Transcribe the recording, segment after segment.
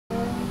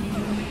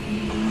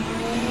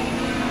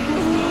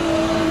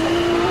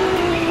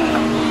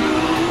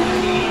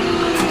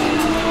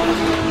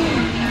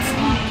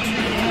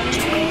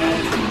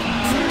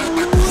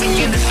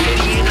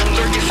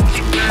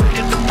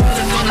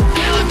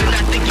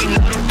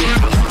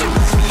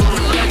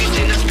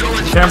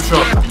Cam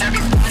shot.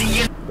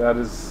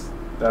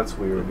 That's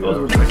weird.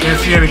 Yeah. I can't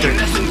see anything.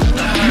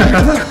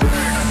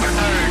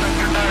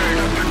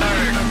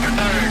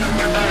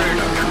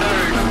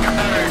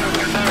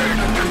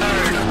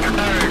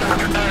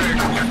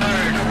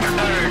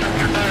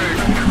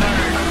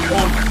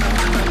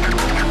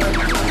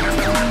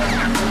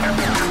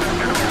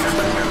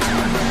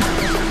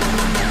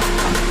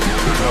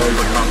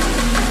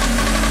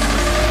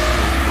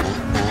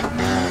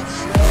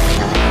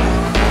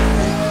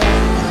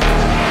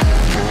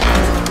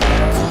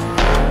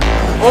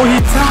 Oh,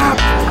 he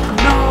tapped!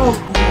 No!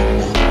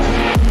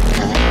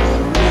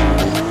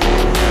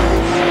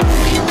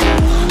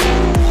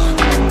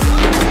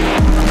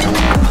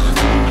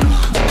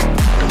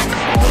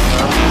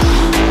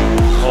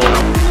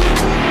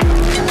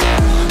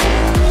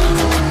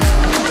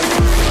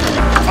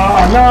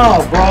 Oh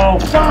no, bro!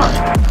 Fuck!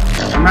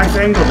 I nice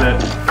angled it.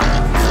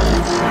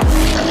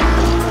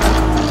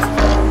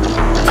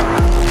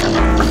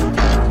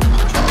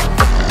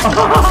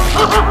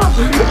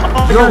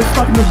 Yo,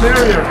 stuck in the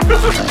barrier!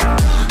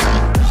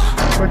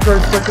 My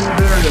car's stuck in the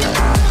barrier.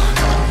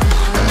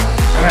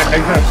 Alright,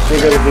 exactly.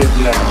 We're gonna be,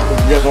 yeah.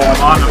 You guys will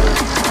watch it.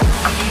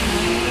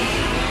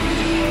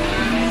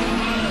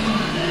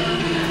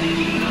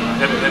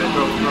 Hit it,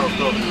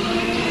 go.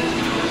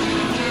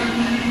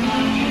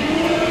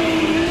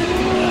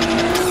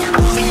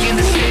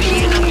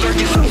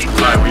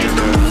 Alright, we in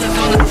there.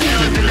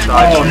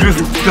 Oh, you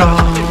just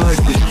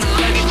died.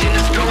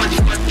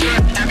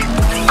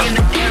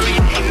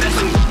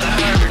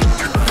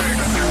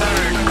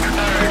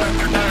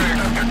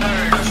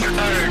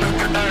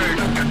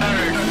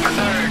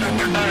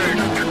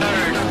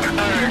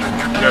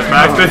 You guys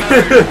maxed it?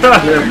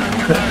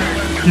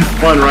 He's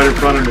spun right in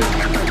front of me.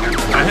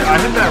 I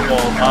hit that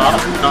wall. No.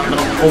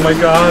 Oh my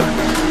god.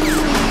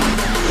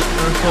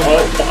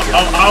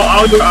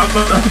 Oh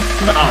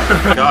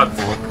God.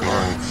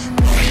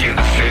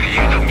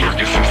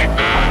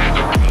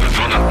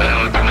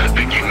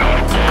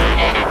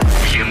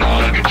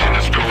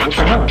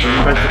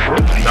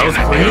 That was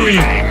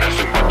clean.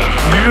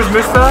 Did you just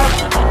miss that?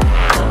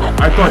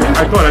 I thought.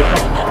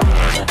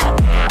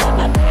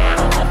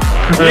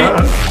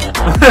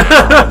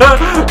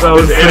 That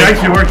was it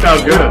actually worked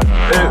out good.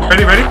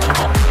 Ready?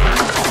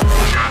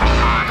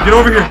 Get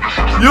over here.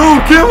 Yo,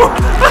 Kim!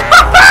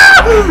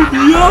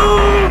 Yo!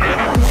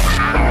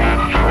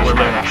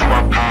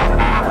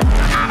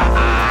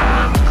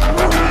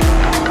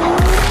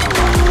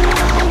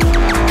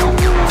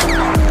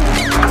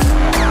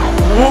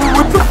 Whoa,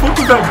 what the fuck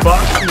was that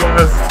box you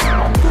asked?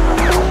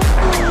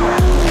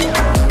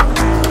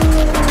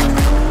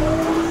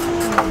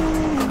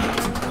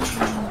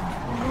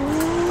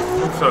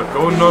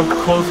 Going up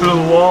closer to the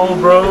wall,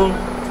 bro.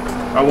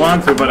 I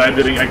wanted to, but I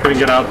couldn't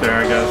get out there,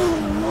 I guess.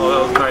 Oh,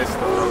 that was nice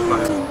though. That was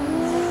nice.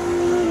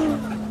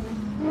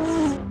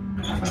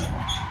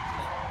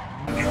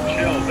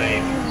 Chill,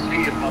 babe.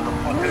 See you,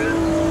 motherfuckers.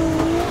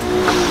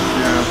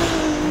 Yeah.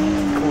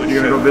 Holy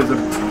You're gonna go visit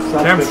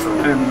Camps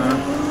and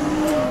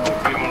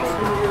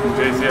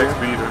JCX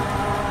beater.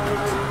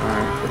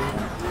 Alright.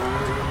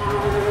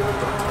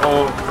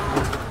 Oh.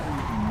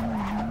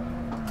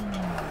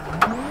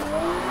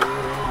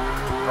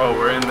 Oh,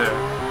 we're in there.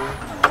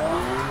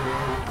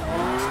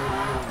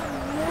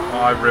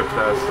 Oh, I ripped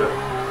that shit.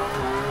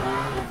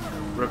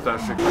 Ripped that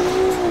shit.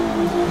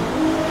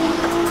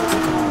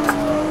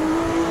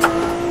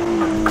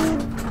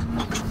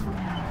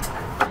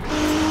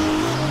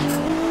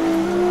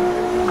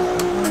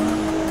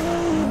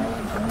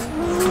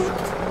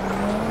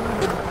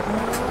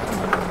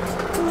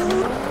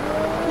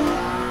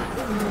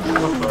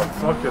 What the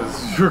fuck is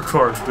your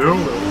car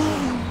doing?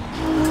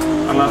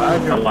 I'm not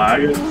gonna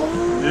lag it.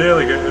 Yeah,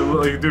 like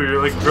dude,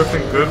 you're like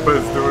drifting good, but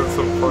it's doing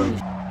some fun.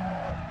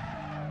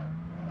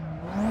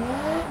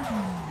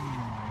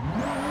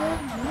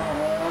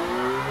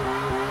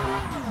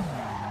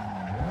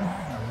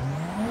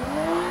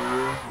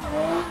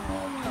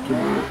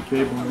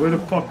 Cable, where the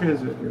fuck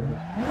is it?